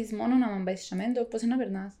να μάθεις μόνο να μην πάεις σε μέντο, πώς να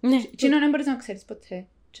περνάς. Ναι. Και δεν μπορείς να ξέρεις ποτέ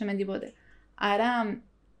και με τίποτε. Άρα,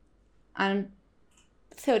 αν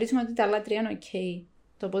θεωρήσουμε ότι τα άλλα τρία είναι ok,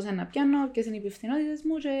 το πώς να πιάνω, ποιες είναι οι υπευθυνότητες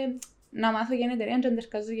μου και να μάθω για την εταιρεία και να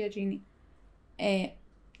τερκάζω για εκείνη.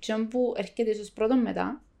 Και που έρχεται ίσως πρώτον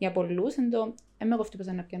μετά, για πολλούς, είναι το με κοφτεί πώς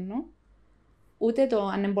να πιάνω, ούτε το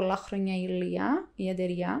αν είναι πολλά χρόνια η ηλία, η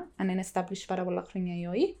εταιρεία, αν είναι established πάρα πολλά χρόνια ή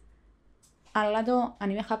όχι, αλλά το αν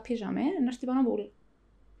είμαι happy για μέ, να έρθει πάνω από όλα.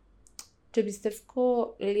 Και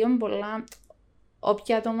πιστεύω λίγο πολλά,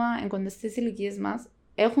 όποια άτομα εν κοντά στις ηλικίες μας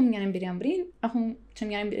έχουν μια εμπειρία πριν, έχουν και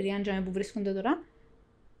μια εμπειρία για μέ που βρίσκονται τώρα,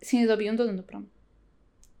 συνειδητοποιούν το πράγμα.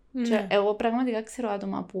 Mm. Και εγώ πραγματικά ξέρω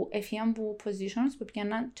άτομα που έφυγαν από positions που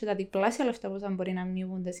πιάναν και τα διπλάσια λεφτά που θα μπορεί να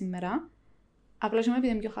μειούνται σήμερα, απλά και επειδή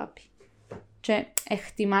είναι πιο happy. Και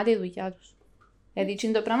εκτιμάται η δουλειά τους.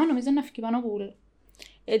 Δηλαδή, το πράγμα νομίζω να φύγει πάνω από όλα.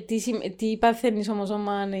 Τι παθαίνεις όμως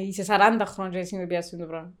όταν είσαι 40 χρόνια και συνειδητοποιάς το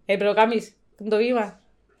πράγμα. Πρέπει να κάνεις το βήμα.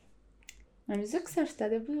 Νομίζω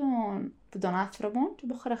εξαρτάται από τον άνθρωπο και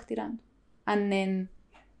από χαρακτήρα του. Αν είναι...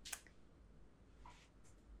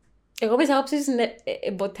 Εγώ πες άποψεις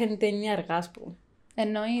ποτέ δεν είναι αργά, ας πούμε.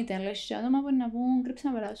 Εννοείται, αλλά και άτομα μπορεί να πούν κρύψε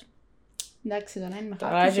να περάσουν. Εντάξει, τώρα είναι με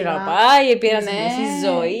Τώρα και να πάει, πέρασε μισή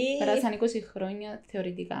ζωή. Πέρασαν 20 χρόνια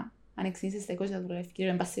θεωρητικά. Αν εξήγησες στα 20 θα δουλεύει και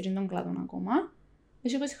δεν πας σε τον κλάδο ακόμα.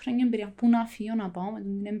 Έχει 20 χρόνια εμπειρία. Πού να φύγω να πάω με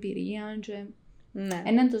την εμπειρία και... Ναι.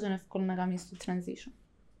 Είναι τόσο εύκολο να κάνεις το transition.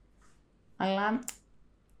 Αλλά...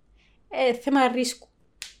 θέμα ρίσκου.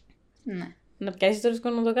 Ναι. Να πιάσεις το ρίσκο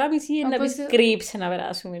να το κάνεις ή να πεις κρύψε να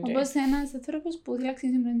περάσουμε. Όπως ένας άνθρωπος που θέλει να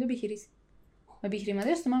αξίζει να το επιχειρήσει. Ο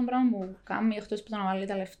επιχειρηματίας το μόνο πράγμα που κάνει εκτός που το να βάλει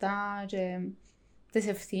τα λεφτά και τις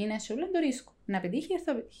ευθύνες και όλα είναι το ρίσκο. Να πετύχει ή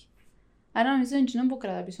θα πετύχει. Άρα νομίζω είναι εκείνο που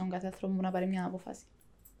κρατά πίσω κάθε άνθρωπο που να πάρει μια απόφαση.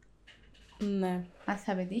 Ναι. Αν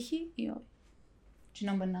θα πετύχει ή όχι.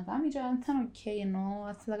 Εκείνο μπορεί να κάνει και αν θα είναι ok ενώ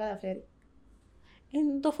αν θα τα καταφέρει.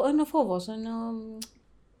 Είναι ο φόβος.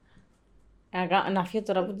 Να φύγω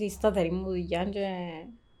τώρα από τη σταθερή μου δουλειά και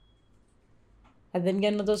αν δεν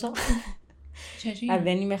πιάνω τόσο. Αν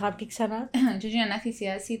δεν είμαι happy ξανά. Και για να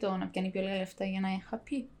θυσιάσει το να πιάνει πιο λίγα λεφτά για να είναι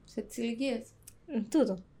happy σε τις ηλικίες.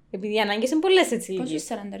 Τούτο. Επειδή οι ανάγκες είναι πολλές σε τις ηλικίες.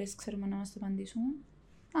 Πόσους 40 ξέρουμε να μας το απαντήσουμε.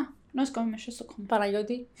 Να σκάμε μέσα στο κόμμα.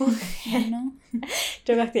 Παναγιώτη. Ενώ.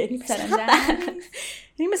 Και εγώ αυτή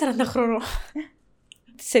είμαι 40 χρονών.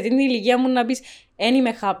 Σε την ηλικία μου να πεις δεν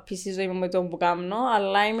είμαι happy στη ζωή μου με το που κάνω,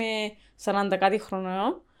 αλλά είμαι 40 κάτι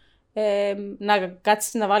χρονών. Να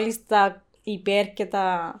κάτσεις να βάλεις τα υπέρ και τα...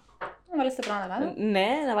 Να βάλεις τα πράγματα κάτω. Ναι,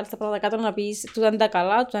 να βάλεις τα πράγματα κάτω, να πεις τούτα είναι τα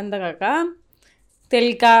καλά, τούτα είναι τα κακά.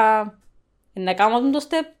 Τελικά να κάνω το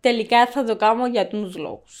step, τελικά θα το κάνω για τους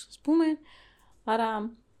λόγους, ας πούμε.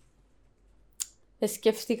 Άρα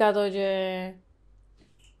σκέφτηκα το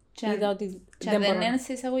και είδα ότι δεν μπορώ. Δεν είναι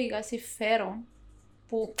σε εισαγωγικά συμφέρον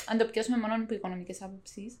που αν το πιάσουμε μόνο από οικονομικές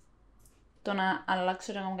άποψεις, το να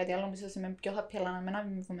αλλάξω και να κάνω κάτι άλλο που ίσως είμαι πιο happy αλλά να μην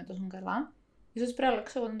αμοιβούμε τόσο καλά, ίσως πρέπει να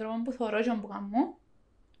αλλάξω από τον τρόπο που θεωρώ και που κάνω.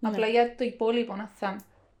 Ναι. Απλά για το υπόλοιπο, αν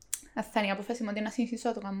θα είναι η απόφαση μου ότι να συνεχίσω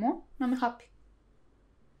να το κάνω, να είμαι happy.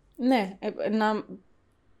 Ναι,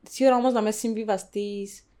 σίγουρα όμως να με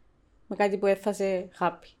συμβιβαστείς με κάτι που έφασε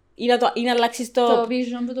happy. Ή να αλλάξεις το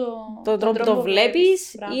τρόπο που το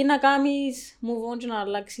βλέπεις ή να κάνεις move on και να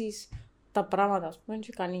αλλάξεις τα πράγματα, ας πούμε,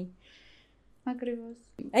 και κάνει. Ακριβώς.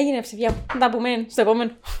 Έγινε ευσεβία. Να τα πούμε στο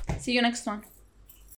επόμενο. See you next one.